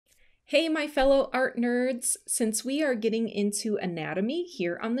Hey, my fellow art nerds! Since we are getting into anatomy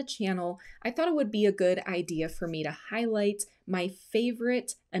here on the channel, I thought it would be a good idea for me to highlight my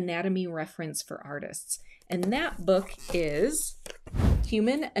favorite anatomy reference for artists. And that book is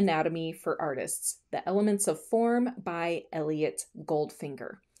Human Anatomy for Artists, The Elements of Form by Eliot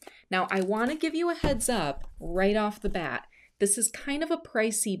Goldfinger. Now, I want to give you a heads up right off the bat. This is kind of a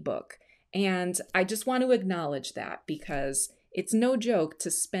pricey book, and I just want to acknowledge that because it's no joke to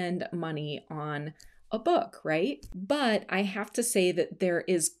spend money on a book, right? But I have to say that there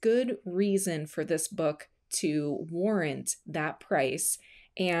is good reason for this book to warrant that price.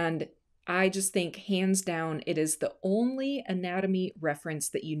 And I just think hands down, it is the only anatomy reference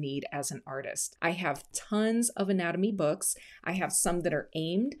that you need as an artist. I have tons of anatomy books. I have some that are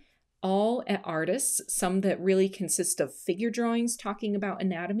aimed all at artists, some that really consist of figure drawings talking about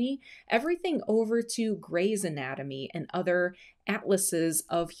anatomy, everything over to Gray's Anatomy and other atlases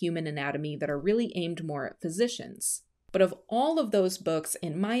of human anatomy that are really aimed more at physicians. But of all of those books,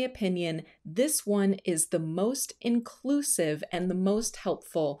 in my opinion, this one is the most inclusive and the most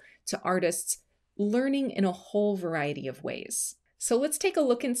helpful to artists learning in a whole variety of ways. So let's take a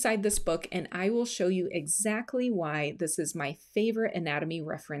look inside this book and I will show you exactly why this is my favorite anatomy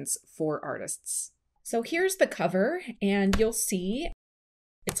reference for artists. So here's the cover and you'll see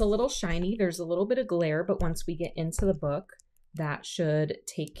it's a little shiny. There's a little bit of glare, but once we get into the book, that should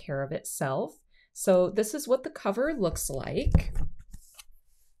take care of itself. So this is what the cover looks like.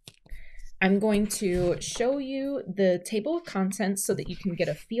 I'm going to show you the table of contents so that you can get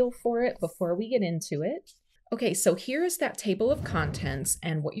a feel for it before we get into it. Okay, so here is that table of contents,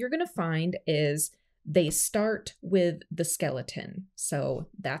 and what you're going to find is they start with the skeleton. So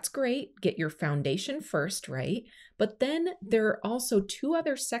that's great. Get your foundation first, right? But then there are also two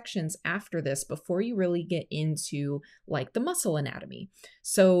other sections after this before you really get into like the muscle anatomy.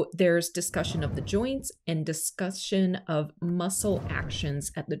 So there's discussion of the joints and discussion of muscle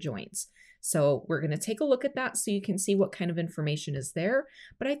actions at the joints. So we're going to take a look at that so you can see what kind of information is there.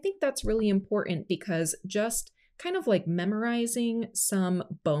 But I think that's really important because just kind of like memorizing some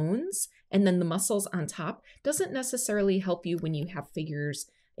bones and then the muscles on top doesn't necessarily help you when you have figures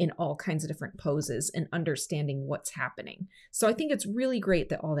in all kinds of different poses and understanding what's happening. So I think it's really great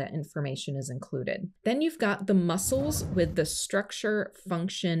that all that information is included. Then you've got the muscles with the structure,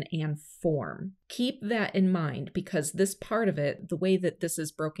 function, and form. Keep that in mind because this part of it, the way that this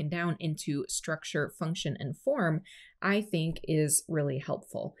is broken down into structure, function, and form, I think is really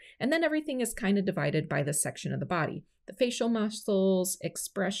helpful. And then everything is kind of divided by the section of the body. The facial muscles,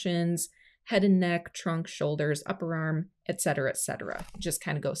 expressions, head and neck, trunk, shoulders, upper arm, etc., etc. Just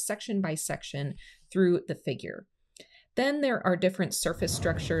kind of go section by section through the figure. Then there are different surface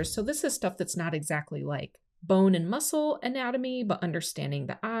structures. So this is stuff that's not exactly like bone and muscle anatomy, but understanding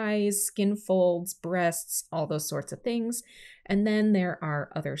the eyes, skin folds, breasts, all those sorts of things. And then there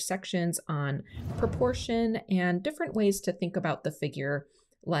are other sections on proportion and different ways to think about the figure,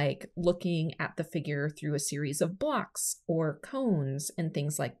 like looking at the figure through a series of blocks or cones and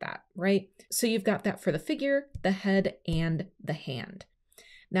things like that, right? So you've got that for the figure, the head, and the hand.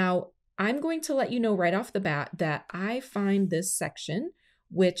 Now, I'm going to let you know right off the bat that I find this section,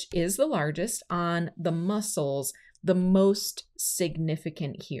 which is the largest on the muscles, the most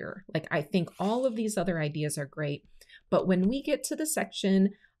significant here. Like, I think all of these other ideas are great, but when we get to the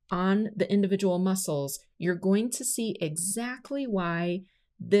section on the individual muscles, you're going to see exactly why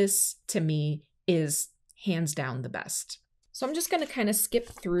this, to me, is hands down the best. So I'm just going to kind of skip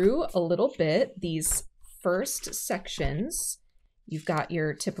through a little bit these first sections. You've got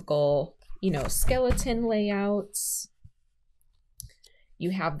your typical, skeleton layouts. You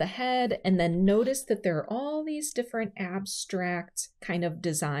have the head, and then notice that there are all these different abstract kind of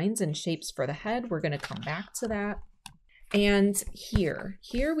designs and shapes for the head. We're going to come back to that. And here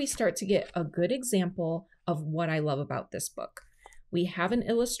we start to get a good example of what I love about this book. We have an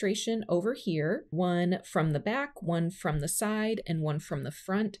illustration over here, one from the back, one from the side, and one from the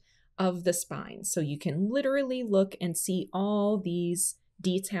front of the spine. So you can literally look and see all these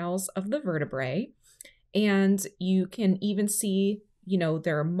details of the vertebrae. And you can even see,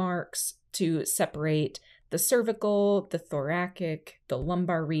 there are marks to separate the cervical, the thoracic, the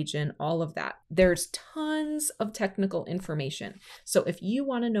lumbar region, all of that. There's tons of technical information. So if you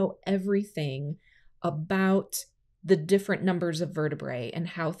want to know everything about the different numbers of vertebrae and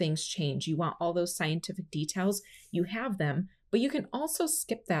how things change, you want all those scientific details, you have them, but you can also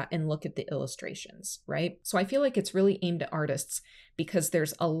skip that and look at the illustrations, right? So I feel like it's really aimed at artists because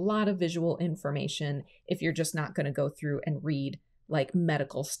there's a lot of visual information if you're just not going to go through and read like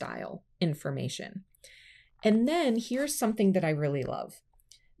medical style information. And then here's something that I really love.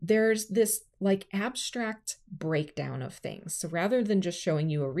 there's this like abstract breakdown of things. So rather than just showing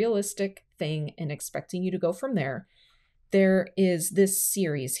you a realistic thing and expecting you to go from there, there is this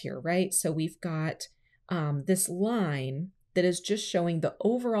series here, right? So we've got this line that is just showing the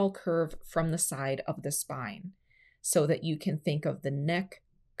overall curve from the side of the spine, so that you can think of the neck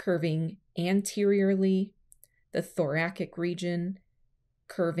curving anteriorly, the thoracic region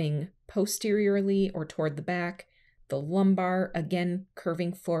curving posteriorly or toward the back, the lumbar again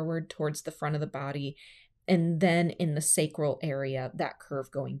curving forward towards the front of the body, and then in the sacral area, that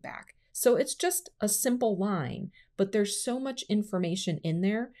curve going back. So it's just a simple line, but there's so much information in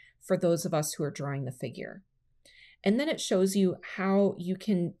there for those of us who are drawing the figure. And then it shows you how you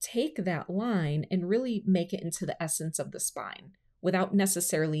can take that line and really make it into the essence of the spine without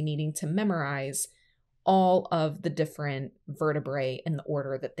necessarily needing to memorize all of the different vertebrae in the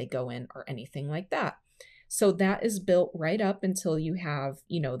order that they go in or anything like that. So that is built right up until you have,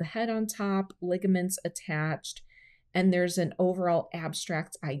 the head on top, ligaments attached, and there's an overall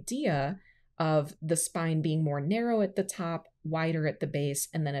abstract idea of the spine being more narrow at the top, wider at the base,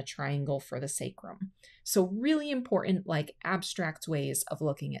 and then a triangle for the sacrum. So really important, like abstract ways of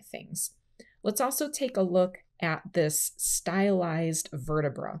looking at things. Let's also take a look at this stylized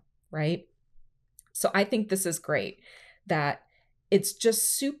vertebra, right? So I think this is great that it's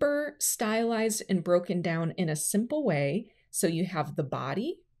just super stylized and broken down in a simple way. So you have the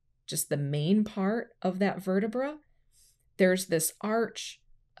body, just the main part of that vertebra. There's this arch,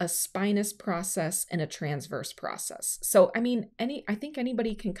 a spinous process, and a transverse process. So, I think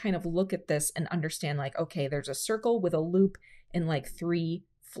anybody can kind of look at this and understand like, okay, there's a circle with a loop and like 3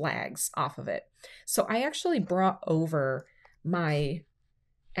 flags off of it. So I actually brought over my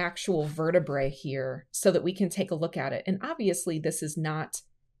actual vertebrae here so that we can take a look at it. And obviously this is not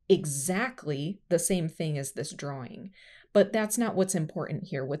exactly the same thing as this drawing, but that's not what's important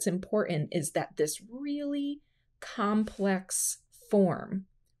here. What's important is that this really complex form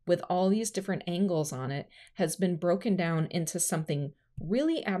with all these different angles on it has been broken down into something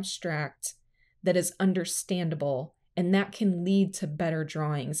really abstract that is understandable, and that can lead to better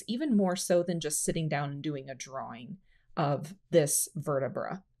drawings, even more so than just sitting down and doing a drawing of this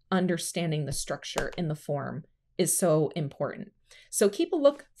vertebra. Understanding the structure in the form is so important. So keep a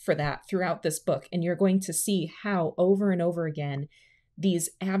look for that throughout this book, and you're going to see how over and over again these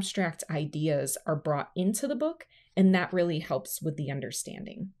abstract ideas are brought into the book, and that really helps with the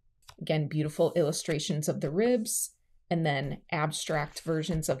understanding. Again, beautiful illustrations of the ribs, and then abstract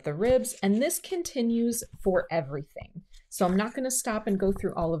versions of the ribs, and this continues for everything. So I'm not going to stop and go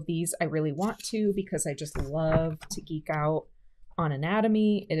through all of these. I really want to because I just love to geek out on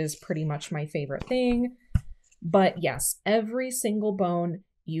anatomy. It is pretty much my favorite thing. But yes, every single bone,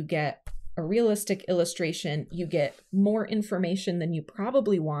 you get a realistic illustration, you get more information than you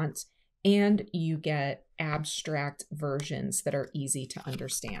probably want, and you get abstract versions that are easy to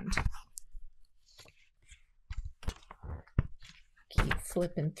understand. Keep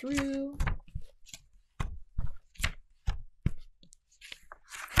flipping through.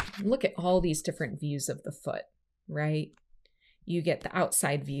 Look at all these different views of the foot, right? You get the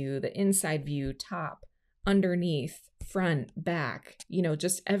outside view, the inside view, top, underneath, front, back,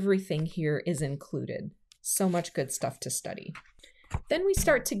 just everything here is included. So much good stuff to study. Then we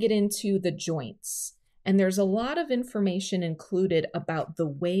start to get into the joints, and there's a lot of information included about the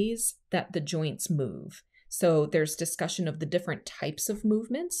ways that the joints move. So there's discussion of the different types of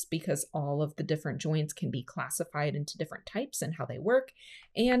movements because all of the different joints can be classified into different types and how they work.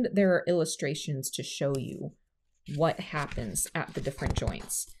 And there are illustrations to show you what happens at the different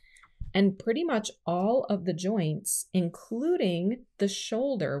joints. And pretty much all of the joints, including the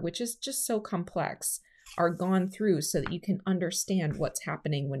shoulder, which is just so complex, are gone through so that you can understand what's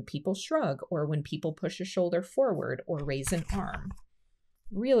happening when people shrug or when people push a shoulder forward or raise an arm.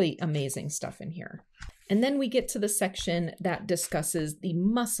 Really amazing stuff in here. And then we get to the section that discusses the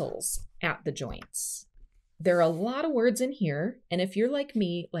muscles at the joints. There are a lot of words in here, and if you're like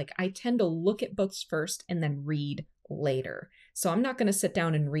me, I tend to look at books first and then read later. So I'm not going to sit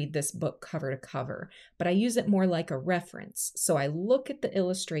down and read this book cover to cover, but I use it more like a reference. So I look at the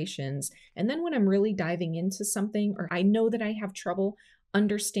illustrations, and then when I'm really diving into something, or I know that I have trouble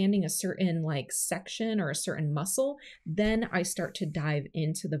understanding a certain section or a certain muscle, then I start to dive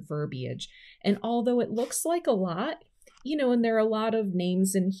into the verbiage. And although it looks like a lot, and there are a lot of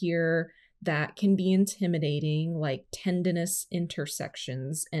names in here that can be intimidating, like tendinous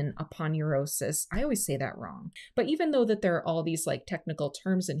intersections and aponeurosis. I always say that wrong. But even though that there are all these technical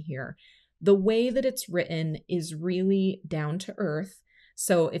terms in here, the way that it's written is really down to earth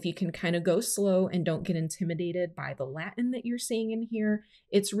So if you can kind of go slow and don't get intimidated by the Latin that you're seeing in here,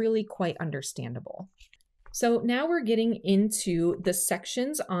 it's really quite understandable. So now we're getting into the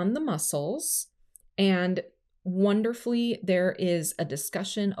sections on the muscles, and wonderfully, there is a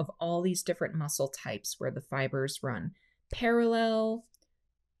discussion of all these different muscle types where the fibers run parallel,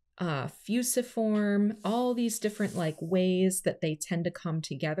 fusiform, all these different like ways that they tend to come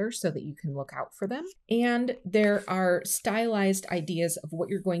together so that you can look out for them. And there are stylized ideas of what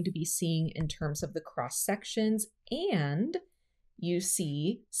you're going to be seeing in terms of the cross sections, and you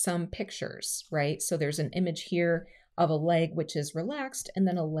see some pictures, right? So there's an image here of a leg which is relaxed and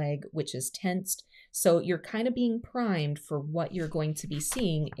then a leg which is tensed. So you're kind of being primed for what you're going to be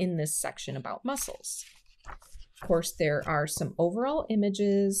seeing in this section about muscles. Of course, there are some overall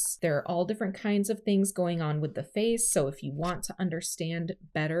images. There are all different kinds of things going on with the face. So if you want to understand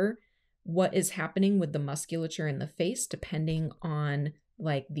better what is happening with the musculature in the face, depending on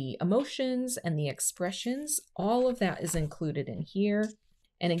like the emotions and the expressions, all of that is included in here.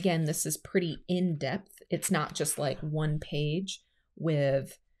 And again, this is pretty in-depth. It's not just like one page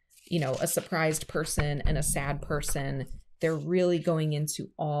with, you know, a surprised person and a sad person. They're really going into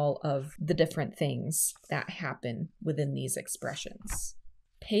all of the different things that happen within these expressions.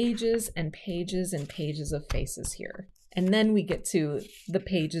 Pages and pages and pages of faces here. And then we get to the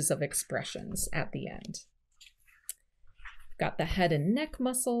pages of expressions at the end. Got the head and neck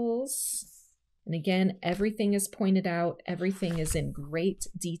muscles. And again, everything is pointed out. Everything is in great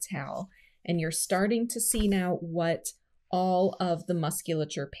detail. And you're starting to see now what all of the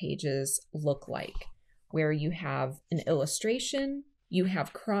musculature pages look like, where you have an illustration, you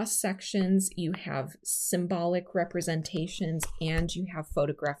have cross sections, you have symbolic representations, and you have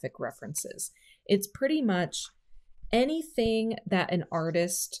photographic references. It's pretty much anything that an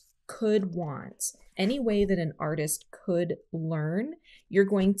artist could want, any way that an artist could learn, you're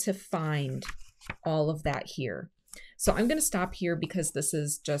going to find all of that here. So I'm going to stop here because this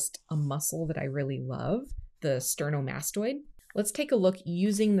is just a muscle that I really love, the sternomastoid. Let's take a look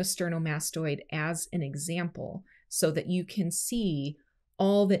using the sternomastoid as an example so that you can see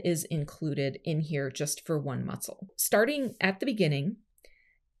all that is included in here just for one muscle. Starting at the beginning,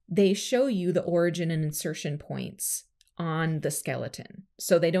 they show you the origin and insertion points on the skeleton.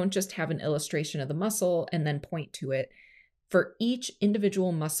 So they don't just have an illustration of the muscle and then point to it. For each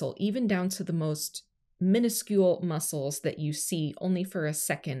individual muscle, even down to the most minuscule muscles that you see only for a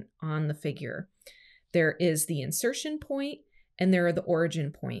second on the figure, there is the insertion point and there are the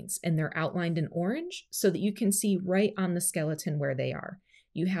origin points, and they're outlined in orange so that you can see right on the skeleton where they are.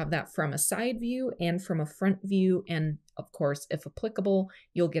 You have that from a side view and from a front view, and of course, if applicable,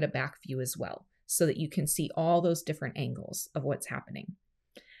 you'll get a back view as well, so that you can see all those different angles of what's happening.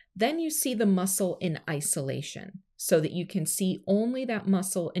 Then you see the muscle in isolation, so that you can see only that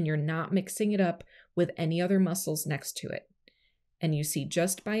muscle and you're not mixing it up with any other muscles next to it. And you see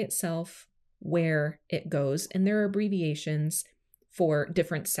just by itself where it goes, and there are abbreviations for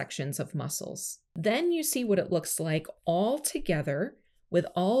different sections of muscles. Then you see what it looks like all together with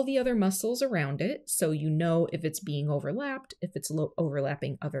all the other muscles around it, so you know if it's being overlapped, if it's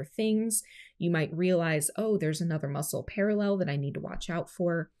overlapping other things. You might realize, oh, there's another muscle parallel that I need to watch out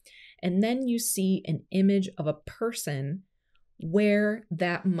for. And then you see an image of a person where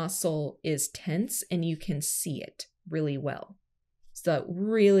that muscle is tense, and you can see it really well. So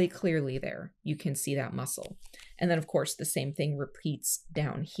really clearly there, you can see that muscle. And then of course, the same thing repeats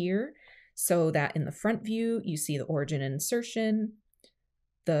down here, so that in the front view, you see the origin and insertion,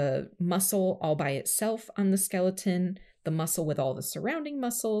 the muscle all by itself on the skeleton, the muscle with all the surrounding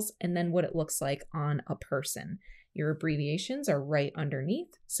muscles, and then what it looks like on a person. Your abbreviations are right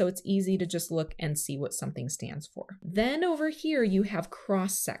underneath, so it's easy to just look and see what something stands for. Then over here, you have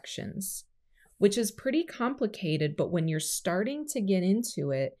cross sections, which is pretty complicated, but when you're starting to get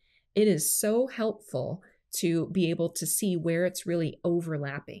into it, it is so helpful to be able to see where it's really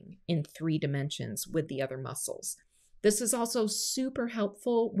overlapping in 3 dimensions with the other muscles. This is also super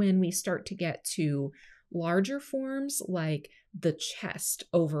helpful when we start to get to larger forms like the chest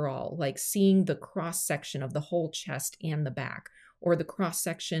overall, like seeing the cross section of the whole chest and the back, or the cross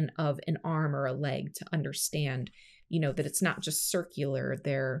section of an arm or a leg to understand, you know, that it's not just circular,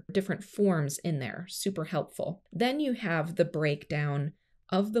 there are different forms in there. Super helpful. Then you have the breakdown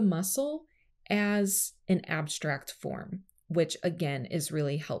of the muscle as an abstract form, which again is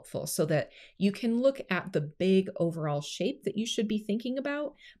really helpful so that you can look at the big overall shape that you should be thinking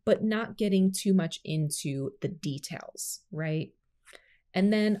about, but not getting too much into the details, right?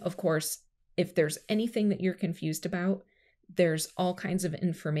 And then, of course, if there's anything that you're confused about, There's all kinds of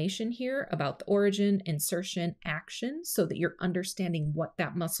information here about the origin, insertion, action, so that you're understanding what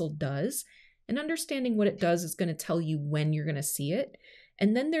that muscle does. And understanding what it does is going to tell you when you're going to see it.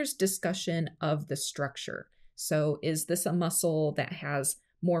 And then there's discussion of the structure. So is this a muscle that has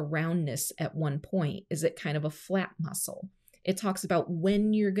more roundness at one point? Is it kind of a flat muscle? It talks about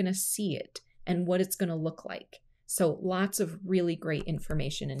when you're going to see it and what it's going to look like. So lots of really great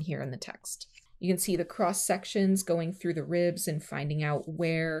information in here in the text. You can see the cross sections going through the ribs and finding out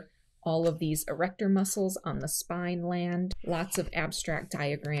where all of these erector muscles on the spine land. Lots of abstract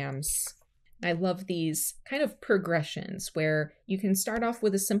diagrams. I love these kind of progressions where you can start off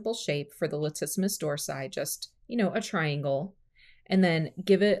with a simple shape for the latissimus dorsi, just, a triangle, and then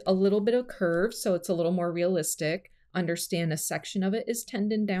give it a little bit of curve so it's a little more realistic. Understand a section of it is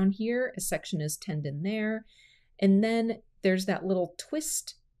tendon down here, a section is tendon there, and then there's that little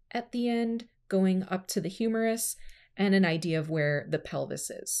twist at the end going up to the humerus and an idea of where the pelvis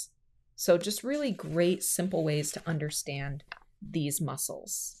is. So just really great, simple ways to understand these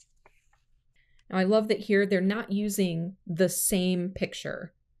muscles. Now, I love that here they're not using the same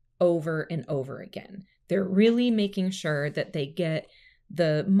picture over and over again. They're really making sure that they get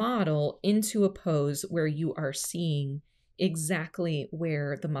the model into a pose where you are seeing exactly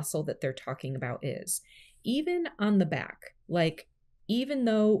where the muscle that they're talking about is. Even on the back, even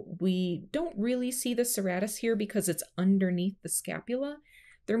though we don't really see the serratus here because it's underneath the scapula,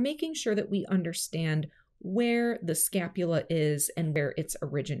 they're making sure that we understand where the scapula is and where it's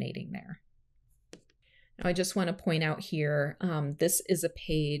originating there. Now, I just want to point out here, this is a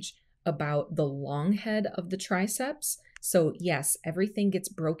page about the long head of the triceps. So yes, everything gets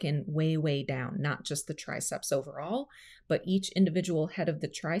broken way, way down, not just the triceps overall, but each individual head of the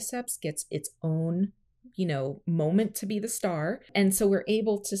triceps gets its own, moment to be the star. And so we're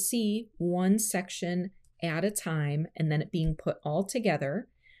able to see one section at a time and then it being put all together.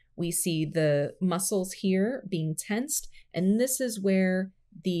 We see the muscles here being tensed, and this is where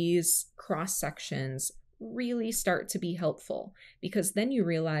these cross sections really start to be helpful, because then you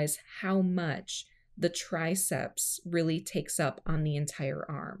realize how much the triceps really takes up on the entire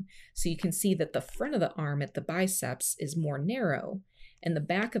arm. So you can see that the front of the arm at the biceps is more narrow and the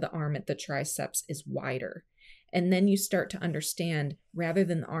back of the arm at the triceps is wider. And then you start to understand, rather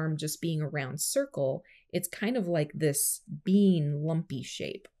than the arm just being a round circle, it's kind of like this bean lumpy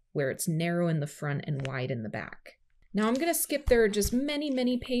shape where it's narrow in the front and wide in the back. Now I'm going to skip, there are just many,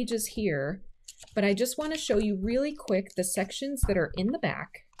 many pages here, but I just want to show you really quick the sections that are in the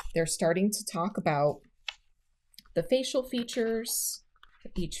back. They're starting to talk about the facial features.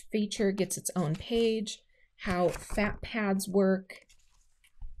 Each feature gets its own page, how fat pads work.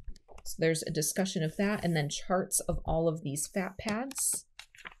 So there's a discussion of that, and then charts of all of these fat pads.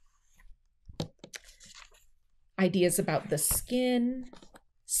 Ideas about the skin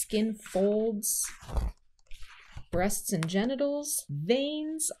folds, breasts and genitals,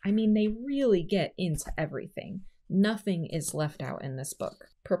 veins. I mean, they really get into everything. Nothing is left out in this book.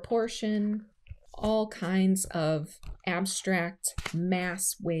 Proportion, all kinds of abstract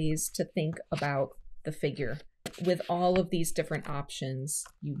mass ways to think about the figure. With all of these different options,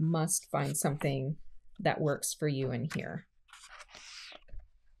 you must find something that works for you in here.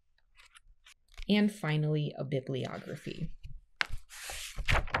 And finally, a bibliography.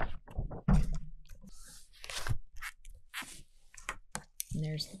 And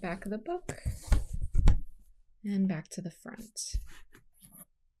there's the back of the book, and back to the front.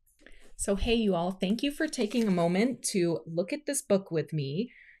 So hey, you all, thank you for taking a moment to look at this book with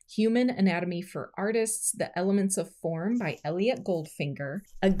me, Human Anatomy for Artists, The Elements of Form by Eliot Goldfinger.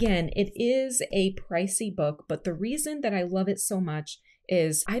 Again, it is a pricey book, but the reason that I love it so much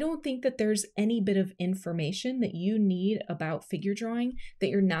is I don't think that there's any bit of information that you need about figure drawing that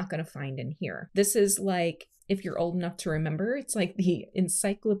you're not going to find in here. This is like, if you're old enough to remember, it's like the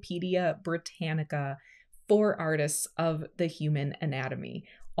Encyclopedia Britannica for artists of the human anatomy,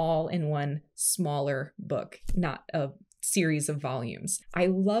 all in one smaller book, not a series of volumes. I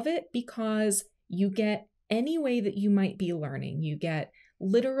love it because you get any way that you might be learning. You get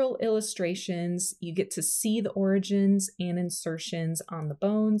literal illustrations, you get to see the origins and insertions on the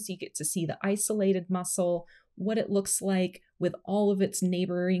bones, you get to see the isolated muscle, what it looks like with all of its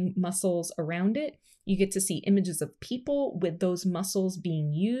neighboring muscles around it. You get to see images of people with those muscles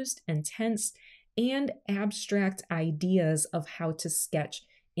being used and tensed, and abstract ideas of how to sketch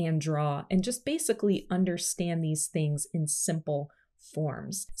and draw and just basically understand these things in simple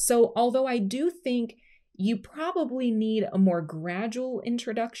forms. So although I do think you probably need a more gradual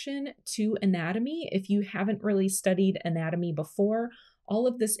introduction to anatomy if you haven't really studied anatomy before, all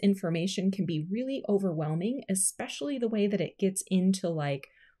of this information can be really overwhelming, especially the way that it gets into like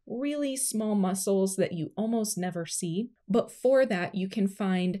really small muscles that you almost never see. But for that, you can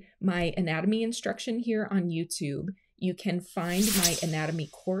find my anatomy instruction here on YouTube. You can find my anatomy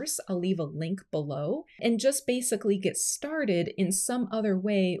course. I'll leave a link below, and just basically get started in some other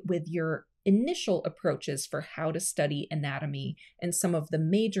way with your initial approaches for how to study anatomy and some of the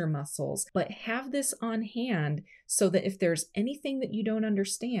major muscles, but have this on hand so that if there's anything that you don't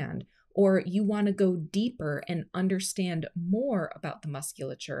understand, or you want to go deeper and understand more about the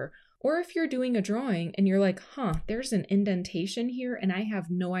musculature, or if you're doing a drawing and you're like, there's an indentation here and I have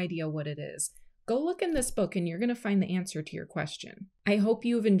no idea what it is, go look in this book and you're going to find the answer to your question. I hope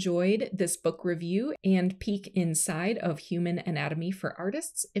you've enjoyed this book review and peek inside of Human Anatomy for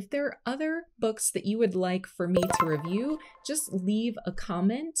Artists. If there are other books that you would like for me to review, just leave a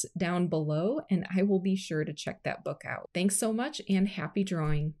comment down below and I will be sure to check that book out. Thanks so much and happy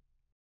drawing.